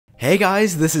Hey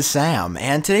guys, this is Sam,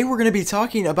 and today we're going to be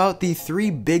talking about the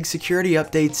 3 big security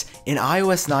updates in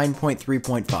iOS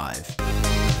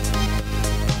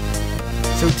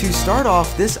 9.3.5. So to start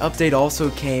off, this update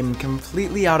also came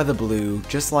completely out of the blue,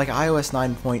 just like iOS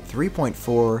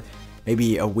 9.3.4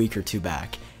 maybe a week or two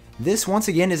back. This once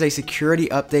again is a security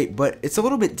update, but it's a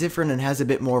little bit different and has a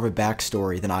bit more of a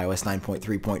backstory than iOS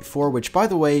 9.3.4, which by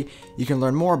the way, you can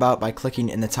learn more about by clicking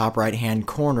in the top right hand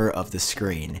corner of the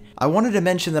screen. I wanted to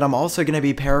mention that I'm also going to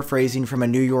be paraphrasing from a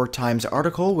New York Times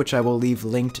article, which I will leave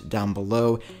linked down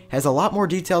below. It has a lot more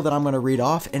detail that I'm going to read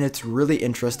off, and it's really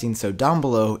interesting, so down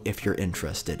below if you're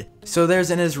interested. So there's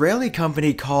an Israeli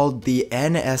company called the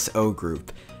NSO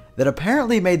Group that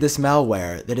apparently made this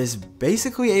malware that is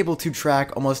basically able to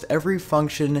track almost every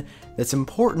function that's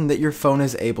important that your phone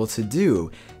is able to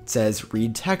do. It says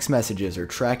read text messages or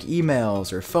track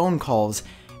emails or phone calls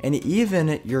and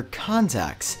even your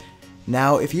contacts.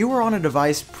 Now, if you were on a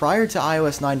device prior to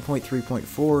iOS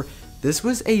 9.3.4, this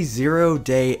was a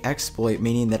 0-day exploit,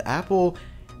 meaning that Apple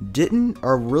didn't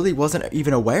or really wasn't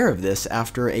even aware of this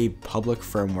after a public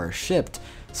firmware shipped.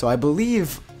 So I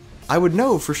would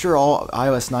know for sure all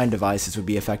iOS 9 devices would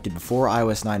be affected before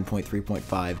iOS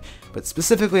 9.3.5, but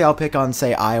specifically I'll pick on,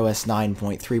 say, iOS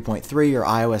 9.3.3 or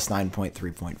iOS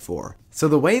 9.3.4. So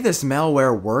the way this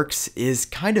malware works is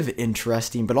kind of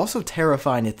interesting, but also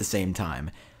terrifying at the same time.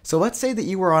 So let's say that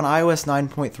you were on iOS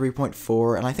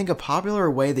 9.3.4, and I think a popular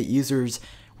way that users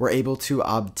were able to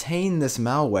obtain this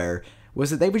malware was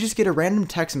that they would just get a random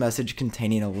text message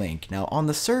containing a link. Now, on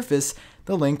the surface,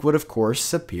 the link would of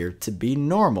course appear to be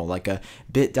normal, like a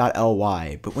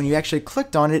bit.ly, but when you actually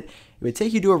clicked on it, it would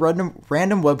take you to a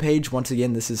random web page. Once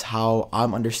again, this is how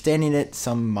I'm understanding it.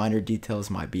 Some minor details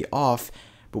might be off,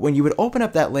 but when you would open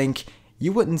up that link,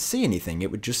 you wouldn't see anything.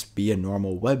 It would just be a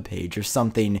normal web page or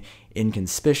something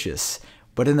inconspicuous.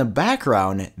 But in the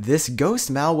background, this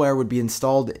ghost malware would be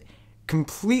installed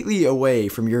completely away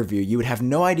from your view. You would have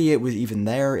no idea it was even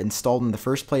there, installed in the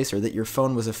first place, or that your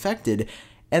phone was affected.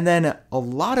 And then a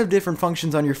lot of different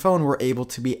functions on your phone were able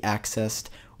to be accessed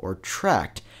or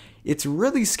tracked. It's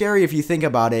really scary if you think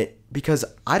about it, because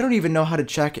I don't even know how to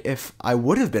check if I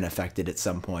would have been affected at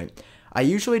some point. I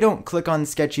usually don't click on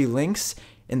sketchy links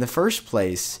in the first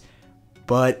place,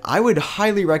 but I would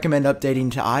highly recommend updating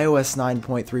to iOS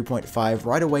 9.3.5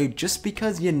 right away, just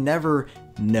because you never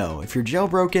know. If you're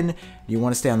jailbroken and you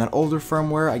want to stay on that older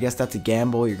firmware, I guess that's a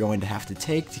gamble you're going to have to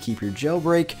take to keep your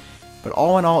jailbreak. But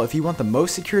all in all, if you want the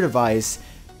most secure device,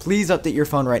 please update your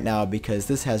phone right now, because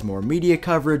this has more media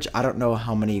coverage. I don't know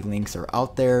how many links are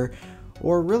out there,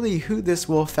 or really who this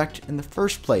will affect in the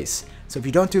first place. So if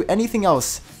you don't do anything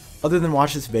else other than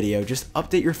watch this video, just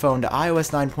update your phone to iOS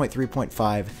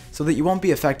 9.3.5 so that you won't be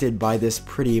affected by this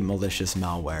pretty malicious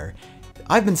malware.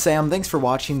 I've been Sam, thanks for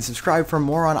watching. Subscribe for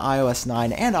more on iOS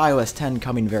 9 and iOS 10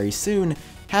 coming very soon.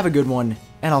 Have a good one,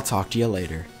 and I'll talk to you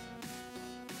later.